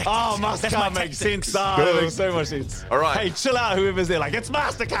 that's my tactics. Oh, That's my MasterCard makes tactics. sense. Ah, Good. that makes so much sense. All right. Hey, chill out, whoever's there. Like, it's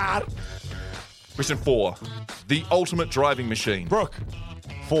MasterCard. Question 4. The ultimate driving machine. Brooke.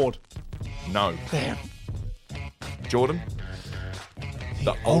 Ford. No. Damn. Jordan.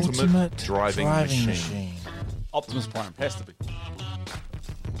 The ultimate driving machine. Optimus Prime. Has to be.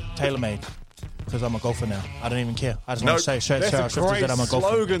 TaylorMade. Because I'm a golfer now. I don't even care. I just Nope. want to say straight That's a great that I'm a golfer.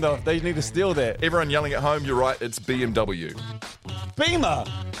 slogan, though. They need to steal that. Everyone yelling at home, you're right, it's BMW. Beamer.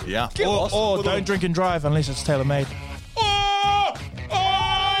 Yeah. Or don't drink and drive unless it's TaylorMade.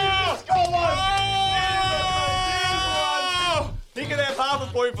 He can have half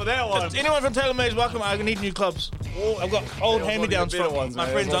a point for that one. If anyone from TaylorMade is welcome. I need new clubs. I've got old hand-me-downs from my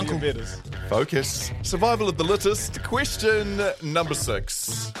friend's uncle. Focus. Survival of the littest. Question number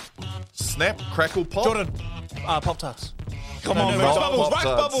 6. Snap, crackle, pop. Jordan. Pop-Tarts. Come on, Rice man. Bubbles. Rice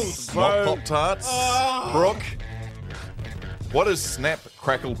Pop-Tarts. Bubbles. Not Pop-Tarts. Brooke. What is snap,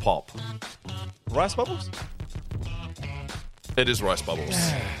 crackle, pop? Rice Bubbles? It is Rice Bubbles.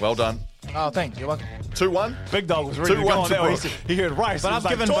 Well done. Oh, thanks. You're welcome. 2-1. Big Dog was ready to 2-1 go on to that one. Brooke. He heard rice. But He I've was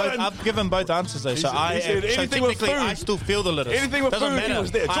given like, both. Jordan. I've given both answers though. So he said anything with technically, food. I still feel the littest. Anything with Doesn't food, he matter.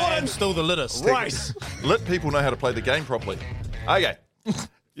 was there. I Jordan. am still the littest. Rice. Let people know how to play the game properly. Okay.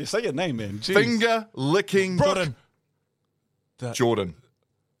 You say your name, man. Jeez. Finger licking. Jordan. Jordan.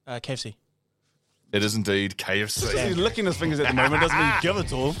 KFC. It is indeed KFC. He's licking his fingers at the moment. Doesn't mean give it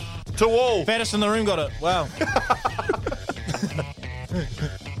to him. To all. Fattest in the room got it. Wow.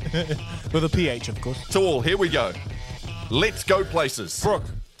 With a PH, of course. To all. Here we go. Let's go places.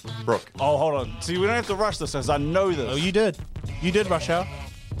 Brooke. Oh, hold on. See, we don't have to rush this, as I know this. Oh, you did. You did rush out.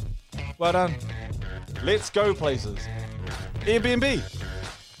 Well done. Let's go places. Airbnb.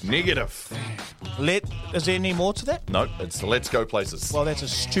 Negative. Is there any more to that? No, it's let's go places. Well, that's a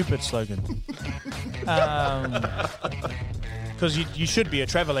stupid slogan. Because you should be a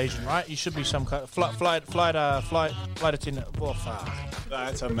travel agent, right? You should be some kind of flight attendant. Oh, fuck.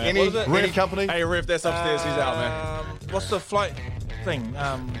 That's a man. Any company? Hey, Riff, that's upstairs. He's out, man. What's the flight thing?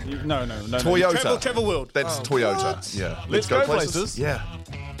 No. Toyota. Travel World. That's Oh. Toyota. What? Yeah. Let's go places. Yeah.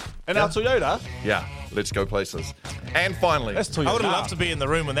 And our Toyota. Yeah. Let's go places. And finally, That's Toyota. I would have loved to be in the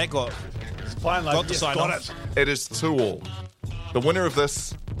room when that got Fine, like, got the yes, sign got off. it. it is 2-all. The winner of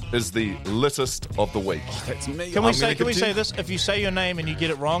this is the littest of the week. That's me. Can we I'm say gonna say this? If you say your name and you get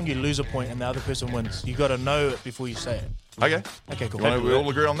it wrong, you lose a point, and the other person wins. You got to know it before you say it. Okay. Okay, cool. We all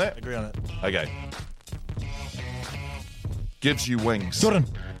agree on that? Agree on it. Okay. Gives you wings. Jordan.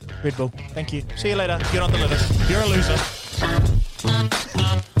 Red Bull. Thank you. See you later. You're not the littest. You're a loser. Bang,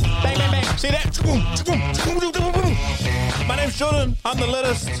 bang, bang. See that? My name's Jordan. I'm the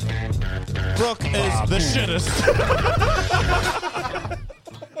littest. Brooke is the shittest.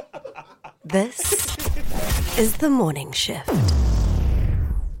 This is the morning shift.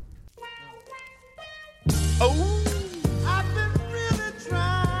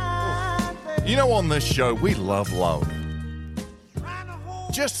 You know, on this show, we love love.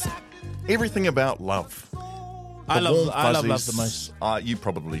 Just everything about love. I The love warm love fuzzies. the most. You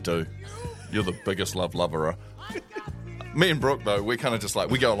probably do. You're the biggest love lover. Me and Brooke, though, we're kind of just like,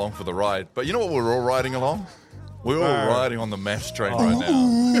 we go along for the ride. But you know what we're all riding along? We're all riding on the maths train right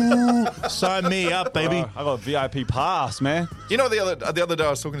now. Sign me up, baby. I got a VIP pass, man. You know, the other day I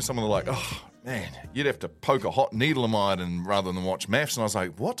was talking to someone like, oh, man, you'd have to poke a hot needle in mine and rather than watch maths. And I was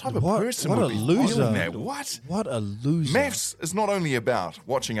like, what type of person what would a be loser. doing that? What? What a loser. Maths is not only about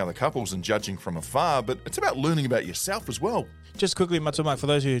watching other couples and judging from afar, but it's about learning about yourself as well. Just quickly, Matsumaki, for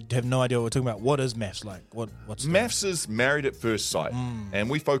those who have no idea what we're talking about, what is maths like? What's Maths is Married at First Sight, and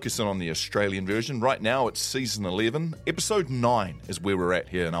we focus in on the Australian version. Right now, it's season 11. Episode 9 is where we're at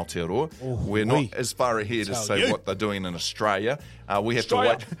here in Aotearoa. We're not as far ahead as say what they're doing in Australia. We have to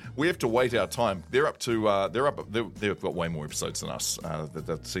wait. We have to wait our time. They're up to. They've got way more episodes than us that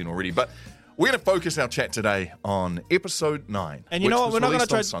they've seen already. But We're going to focus our chat today on episode 9. And you know what? We're not going to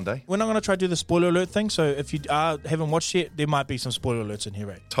try Sunday. We're not going to try to do the spoiler alert thing. So if you haven't watched yet, there might be some spoiler alerts in here,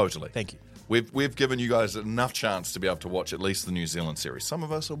 right? Totally. Thank you. We've given you guys enough chance to be able to watch at least the New Zealand series. Some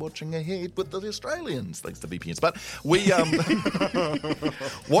of us are watching ahead with the Australians, thanks to VPNs. But we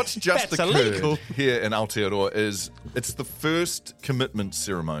what's just occurred here in Aotearoa is it's the first commitment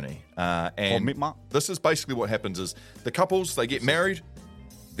ceremony. And this is basically what happens is the couples, they get married,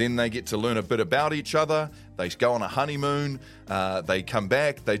 then they get to learn a bit about each other. They go on a honeymoon. They come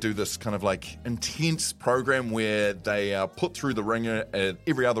back. They do this kind of like intense program where they are put through the ringer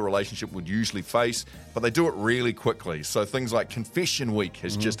every other relationship would usually face, but they do it really quickly. So things like Confession Week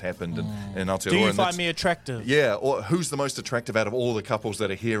has just happened in Aotearoa. Do you find me attractive? Yeah, or who's the most attractive out of all the couples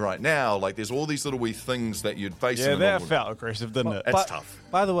that are here right now? Like there's all these little wee things that you'd face. Yeah, that felt aggressive, didn't it? That's tough.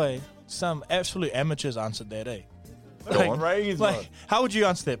 By the way, some absolute amateurs answered that, eh? Go on. How would you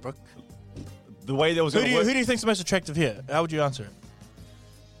answer that, Brooke? The way that was Who do you think's the most attractive here? How would you answer it?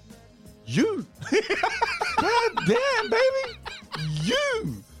 You. God damn, baby.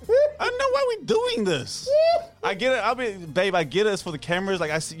 You. I don't know why we're doing this. I get it. I get it. It's for the cameras.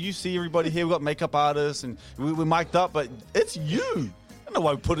 Like you see everybody here. We got makeup artists and we're mic'd up, but it's you. I don't know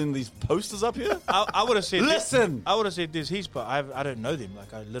why we're putting these posters up here. I would have said. Listen. I would have said this. But I don't know them.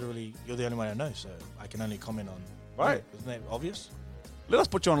 Like you're the only one I know, so I can only comment on. Right. Isn't that obvious? Let us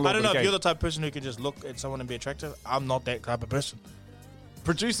put you on a little I don't bit know of if game. you're the type of person who can just look at someone and be attractive. I'm not that type of person.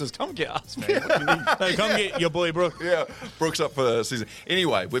 Producers, come get us, man. What do you need? No, come get your boy, Brooke. Yeah, Brooke's up for the season.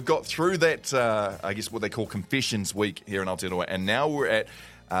 Anyway, we've got through that, I guess what they call Confessions Week here in Aotearoa, and now we're at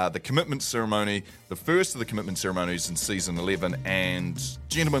the commitment ceremony, the first of the commitment ceremonies in season 11. And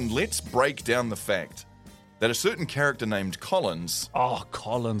gentlemen, let's break down the fact that a certain character named Collins... Oh,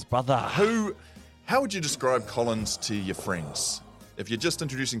 Collins, brother. How would you describe Collins to your friends? If you're just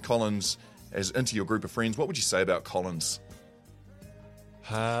introducing Collins into your group of friends, what would you say about Collins?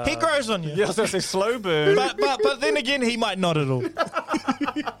 He grows on you. Yeah, I was going to say slow burn. But then again, he might not at all.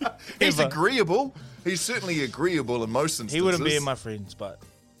 He's agreeable. He's certainly agreeable in most instances. He wouldn't be in my friends, but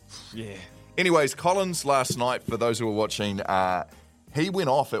yeah. Anyways, Collins last night, for those who were watching, he went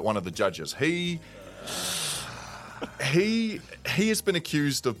off at one of the judges. He has been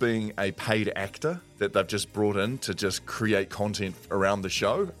accused of being a paid actor that they've just brought in to just create content around the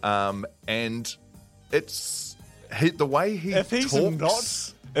show. And it's the way he If he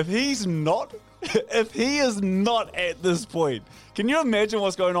is not at this point, can you imagine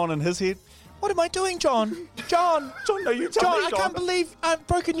what's going on in his head? What am I doing, John? John, no, you tell me, I can't believe I've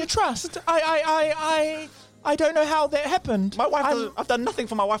broken your trust. I don't know how that happened. My wife, I've done nothing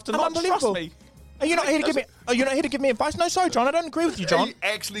for my wife to not trust me. Are you not here to give me? Are you not here to give me advice? No, sorry, John. I don't agree with you, John. He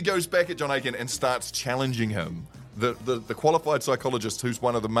actually goes back at John Aiken and starts challenging him. The qualified psychologist, who's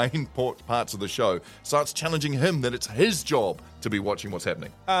one of the main parts of the show, starts challenging him that it's his job to be watching what's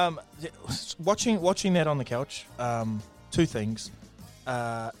happening. Watching that on the couch. Two things.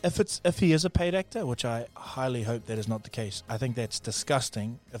 If he is a paid actor, which I highly hope that is not the case, I think that's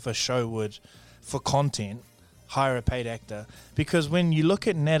disgusting. If a show would, for content, hire a paid actor, because when you look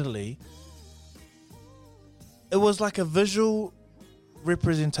at Natalie, it was like a visual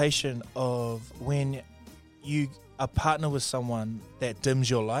representation of when you are partner with someone that dims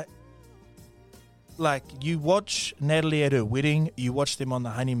your light. Like, you watch Natalie at her wedding, you watch them on the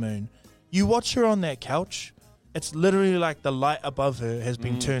honeymoon, you watch her on that couch, it's literally like the light above her has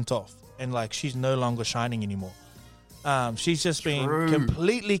been turned off and like she's no longer shining anymore. She's just been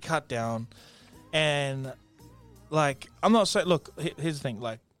completely cut down. And like, I'm not saying, look, here's the thing,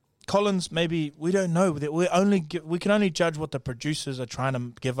 like, Collins, maybe we don't know that we can only judge what the producers are trying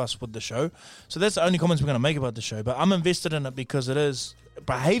to give us with the show. So that's the only comments we're going to make about the show. But I'm invested in it because it is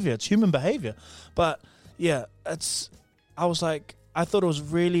behavior, it's human behavior. But yeah, I thought it was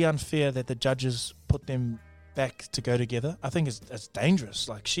really unfair that the judges put them back to go together. I think it's dangerous.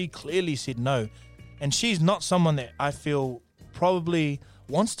 Like, she clearly said no, and she's not someone that I feel probably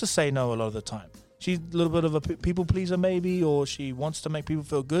wants to say no a lot of the time. She's a little bit of a people pleaser, maybe, or she wants to make people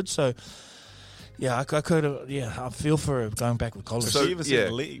feel good. So, yeah, I feel for her going back with Collins. So,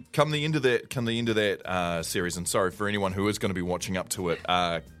 come the end of that series, and sorry for anyone who is going to be watching up to it,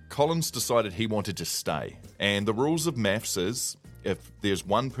 Collins decided he wanted to stay. And the rules of maths is, if there's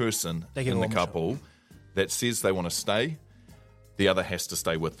one person in the couple that says they want to stay, the other has to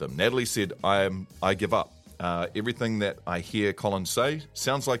stay with them. Natalie said, I give up. Everything that I hear Collins say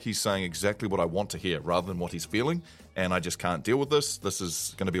sounds like he's saying exactly what I want to hear rather than what he's feeling, and I just can't deal with this. This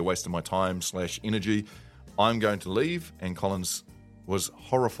is going to be a waste of my time / energy. I'm going to leave. And Collins was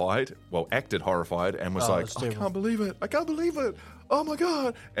horrified, acted horrified, and was like, I can't believe it. oh my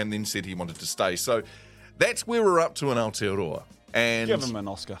God, and then said he wanted to stay. So that's where we're up to in Aotearoa. And give him an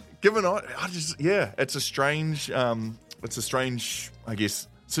Oscar. It's a strange, I guess,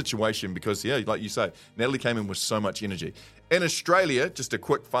 situation because, like you say, Natalie came in with so much energy. In Australia, just a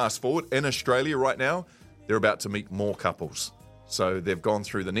quick fast forward, in Australia right now, they're about to meet more couples. So they've gone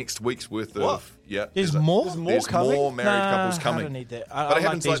through the next week's worth of... Yeah, There's more married couples coming. I don't need that. But it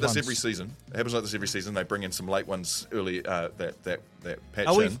happens like this ones. every season. It happens like this every season. They bring in some late ones early that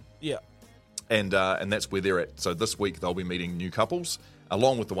patch in. Yeah. And that's where they're at. So this week they'll be meeting new couples,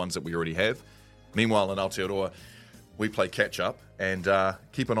 along with the ones that we already have. Meanwhile, in Aotearoa, we play catch-up and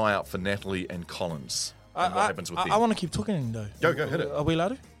keep an eye out for Natalie and Collins and what happens with them. I want to keep talking, though. Go, hit it. Are we allowed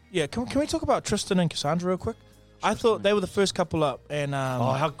to? Yeah, can we talk about Tristan and Cassandra real quick? I thought they were the first couple up. And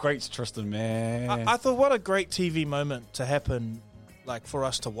how great's Tristan, man. I thought what a great TV moment to happen, like, for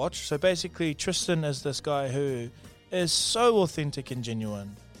us to watch. So basically, Tristan is this guy who is so authentic and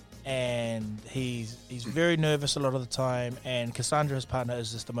genuine. And he's very nervous a lot of the time, and Cassandra, his partner,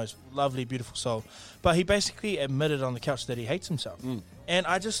 is just the most lovely, beautiful soul. But he basically admitted on the couch that he hates himself. And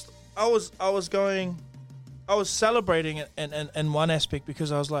I was celebrating it in one aspect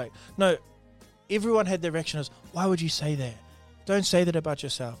because I was like, no, everyone had their reaction as, why would you say that? Don't say that about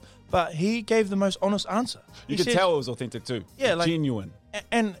yourself. But he gave the most honest answer. You could tell it was authentic too. Yeah, like, genuine.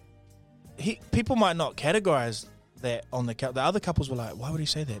 And people might not categorize that on the other couples were like, why would he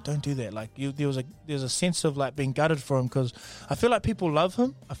say that? Don't do that. Like, there's a sense of like being gutted for him because I feel like people love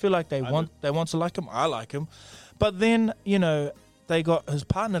him. I feel like they want to like him. I like him, but then they got his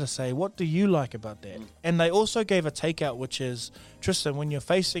partner to say, what do you like about that? And they also gave a takeout, which is, Tristan, when you're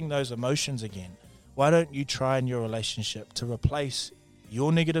facing those emotions again, why don't you try in your relationship to replace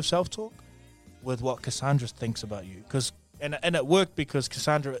your negative self-talk with what Cassandra thinks about you? And it worked because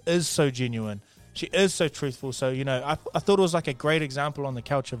Cassandra is so genuine. She is so truthful. So, I thought it was like a great example on the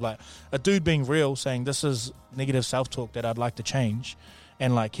couch of like a dude being real, saying this is negative self-talk that I'd like to change.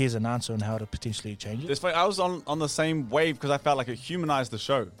 And like, here's an answer on how to potentially change it. It's funny, I was on the same wave because I felt like it humanized the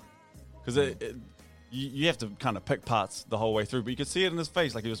show. Because you have to kind of pick parts the whole way through. But you could see it in his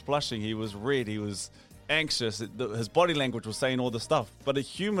face. Like, he was blushing, he was red, he was anxious. His body language was saying all the stuff. But it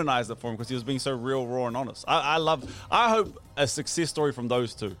humanized it for him because he was being so real, raw, and honest. I hope a success story from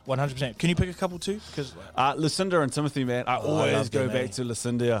those two. 100%. Can you pick a couple too? Because Lucinda and Timothy, man. I always go back to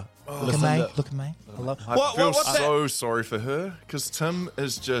Lucinda. Look at me. I feel so sorry for her because Tim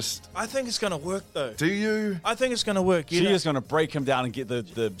is just... I think it's going to work, though. Do you? I think it's going to work. She is going to break him down and get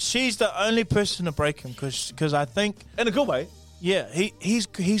the... She's the only person to break him because I think... In a good way. Yeah, he's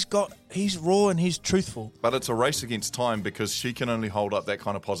raw and he's truthful. But it's a race against time because she can only hold up that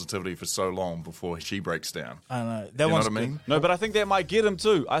kind of positivity for so long before she breaks down. I know. You know what I mean? No, but I think that might get him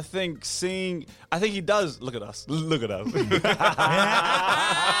too. I think he does. Look at us. Look at us.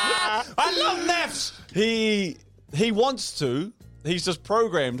 I love Neffs. He wants to. He's just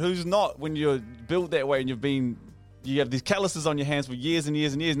programmed. Who's not? When you're built that way and you have these calluses on your hands for years and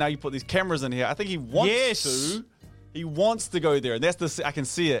years and years. Now you put these cameras in here. I think he wants to. He wants to go there, and I can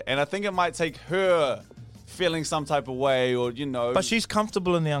see it. And I think it might take her feeling some type of way, or But she's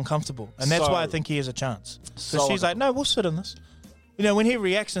comfortable in the uncomfortable, and that's why I think he has a chance. So she's like, no, we'll sit in this. When he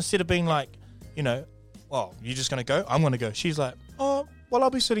reacts, instead of being like, well, you're just gonna go, I'm gonna go. She's like, oh, well, I'll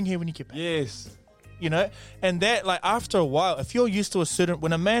be sitting here when you get back. Yes. And that, like, after a while, if you're used to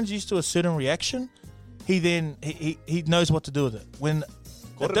when a man's used to a certain reaction, he knows what to do with it. When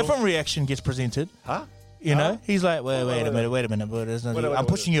a different reaction gets presented, he's like, wait a minute. But I'm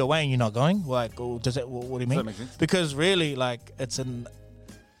pushing you away and you're not going. Like, what do you mean? Does that make sense? Because really, like,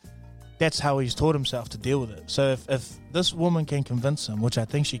 that's how he's taught himself to deal with it. So if this woman can convince him, which I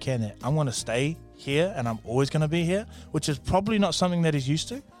think she can, that I'm going to stay here and I'm always going to be here, which is probably not something that he's used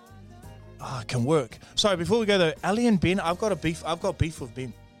to, it can work. Sorry, before we go though, Ali and Ben, I've got beef with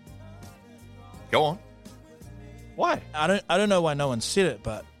Ben. Go on. Why? I don't know why no one said it,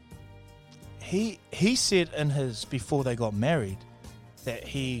 but he said in his before they got married that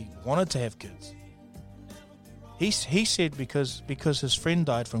he wanted to have kids. He said because his friend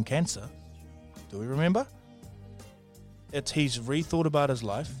died from cancer. Do we remember? He's rethought about his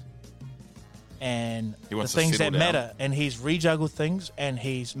life and the things that matter, and he's rejuggled things and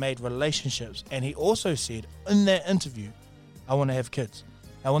he's made relationships. And he also said in that interview, I want to have kids.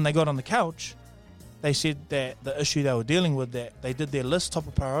 Now, when they got on the couch, they said that the issue they were dealing with, that they did their list top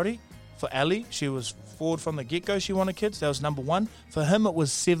of priority. For Ali, she was forward from the get-go. She wanted kids. That was number one. For him, it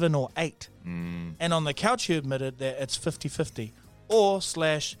was 7 or 8. And on the couch, he admitted that it's 50-50. Or / if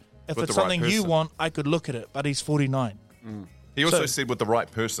with it's something you want, I could look at it. But he's 49. He also said with the right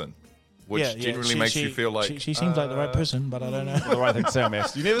person. which generally makes you feel like... She seems like the right person, but I don't know. The right thing to say on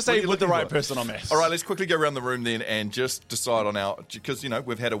maths. You never say with the right person on maths. All right, let's quickly go around the room then and just decide on our... Because,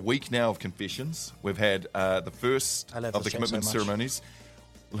 we've had a week now of confessions. We've had the first of the commitment ceremonies.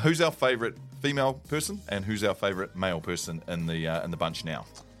 Who's our favourite female person and who's our favourite male person in the bunch now?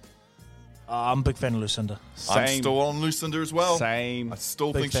 I'm a big fan of Lucinda. I'm still on Lucinda as well. Same. I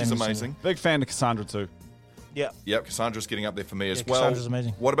still think she's amazing. Big fan of Cassandra too. Yeah. Yep, Cassandra's getting up there for me as well. Cassandra's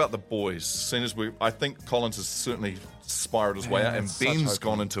amazing. What about the boys? Seeing as I think Collins has certainly spiraled his way out, and Ben's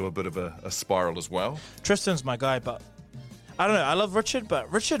gone into a bit of a spiral as well. Tristan's my guy, but I don't know. I love Richard,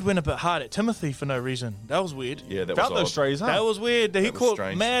 but Richard went a bit hard at Timothy for no reason. That was weird. Yeah, that Felt was those odd. strays, huh? That was weird. He caught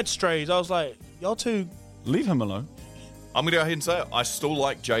strange. mad strays. I was like, y'all two... Leave him alone. I'm going to go ahead and say it. I still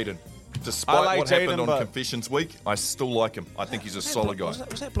like Jaden. Despite what happened on Confessions Week, I still like him. I think he's a solid guy.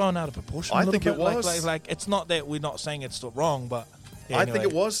 Was that blown out of proportion? I think it was. Like, it's not that we're not saying it's still wrong, but... Yeah, I anyway.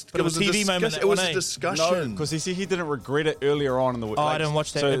 think it was. But it was a TV moment. It was a discussion. No, because he didn't regret it earlier on in the week. Oh, I didn't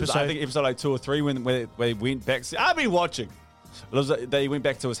watch that episode. I think episode like 2 or 3 where he went back. I've been watching. They went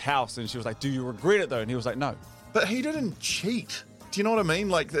back to his house and she was like, "Do you regret it though?" And he was like, "No." But he didn't cheat. Do you know what I mean?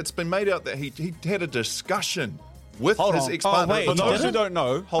 Like, it's been made out that he had a discussion with his ex-partner. For those who don't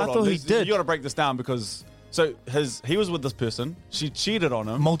know, I thought he did. You got to break this down because he was with this person. She cheated on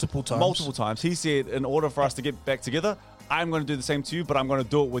him multiple times. He said, "In order for us to get back together, I'm going to do the same to you, but I'm going to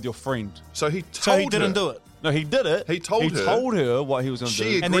do it with your friend." So he didn't do it. No, he did it. He told her what he was going to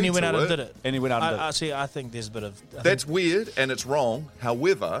do. And then he went out and did it. And he went out and did it. See, I think there's a bit of... That's weird and it's wrong.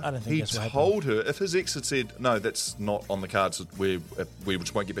 However, I don't think he that's what told her, if his ex had said, "No, that's not on the cards, we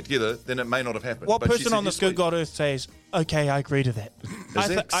just won't get back together," then it may not have happened. What But she person said, on this "Yes, good please." God earth says, "Okay, I agree to that"?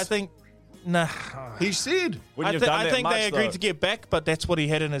 I think... Nah. He said. I think they agreed to get back, but that's what he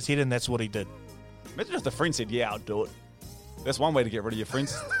had in his head and that's what he did. Imagine if the friend said, "Yeah, I'll do it." That's one way to get rid of your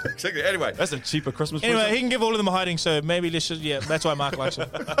friends. Exactly. Anyway, that's a cheaper Christmas Anyway, present. he can give all of them a hiding, so maybe let's just... Yeah, that's why Mark likes him.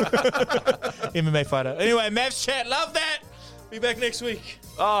 MMA fighter. Anyway, Mavs chat, love that. Be back next week.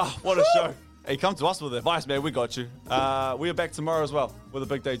 Ah, what a show. Hey, come to us with advice, man. We got you. We are back tomorrow as well with a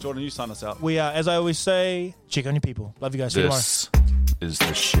big day. Jordan, you sign us out. We are, as I always say, check on your people. Love you guys. See you tomorrow. This is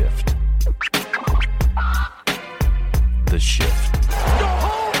The Shift. The Shift. Go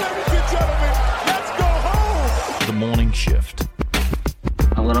home, ladies and gentlemen. Let's go home. The Morning Shift.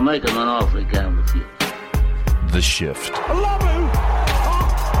 I'm going to make him an offer he can't refuse. The Shift. I love him.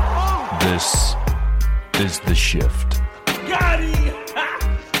 This is The Shift. Got him.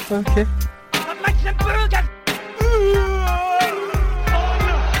 Okay. I like the burger.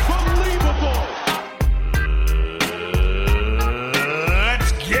 Unbelievable.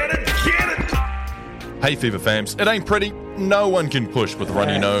 Let's get it. Hey, Fever fams, it ain't pretty. No one can push with a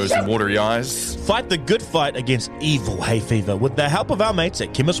runny nose and watery eyes. Fight the good fight against evil hay fever with the help of our mates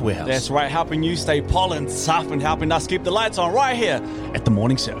at Chemist Warehouse. That's right, helping you stay pollen tough and helping us keep the lights on right here at the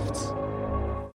Morning Shift.